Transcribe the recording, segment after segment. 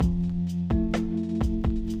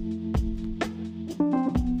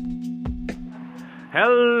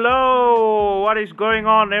Hello, what is going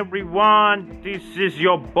on, everyone? This is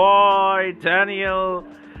your boy Daniel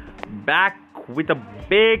back with a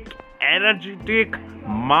big, energetic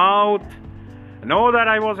mouth. I know that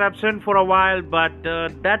I was absent for a while, but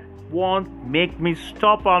that won't make me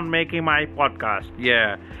stop on making my podcast.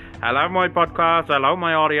 Yeah, I love my podcast, I love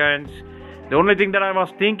my audience. The only thing that I was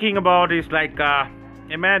thinking about is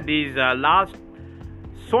hey man, these last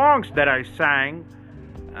songs that I sang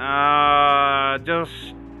just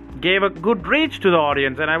gave a good reach to the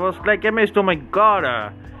audience, and I was like amazed. Oh my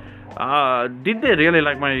god, did they really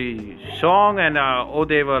like my song? And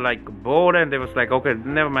they were like bored, and they was like, okay,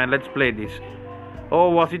 never mind, let's play this. Oh,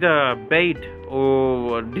 was it a bait?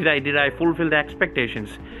 Oh, did I fulfill the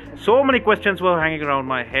expectations? So many questions were hanging around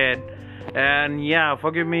my head, and yeah,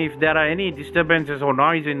 forgive me if there are any disturbances or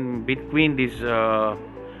noise in between this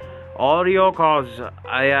audio, cause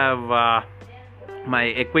I have my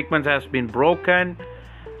equipment has been broken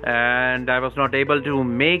and I was not able to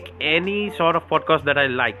make any sort of podcast that I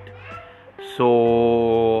liked.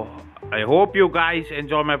 So I hope you guys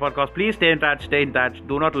enjoy my podcast. Please stay in touch.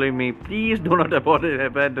 Do not leave me. Please do not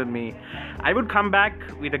abandon me. I would come back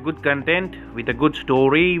with a good content, with a good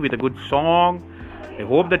story, with a good song. I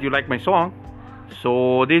hope that you like my song.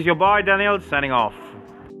 So this is your boy Daniel signing off.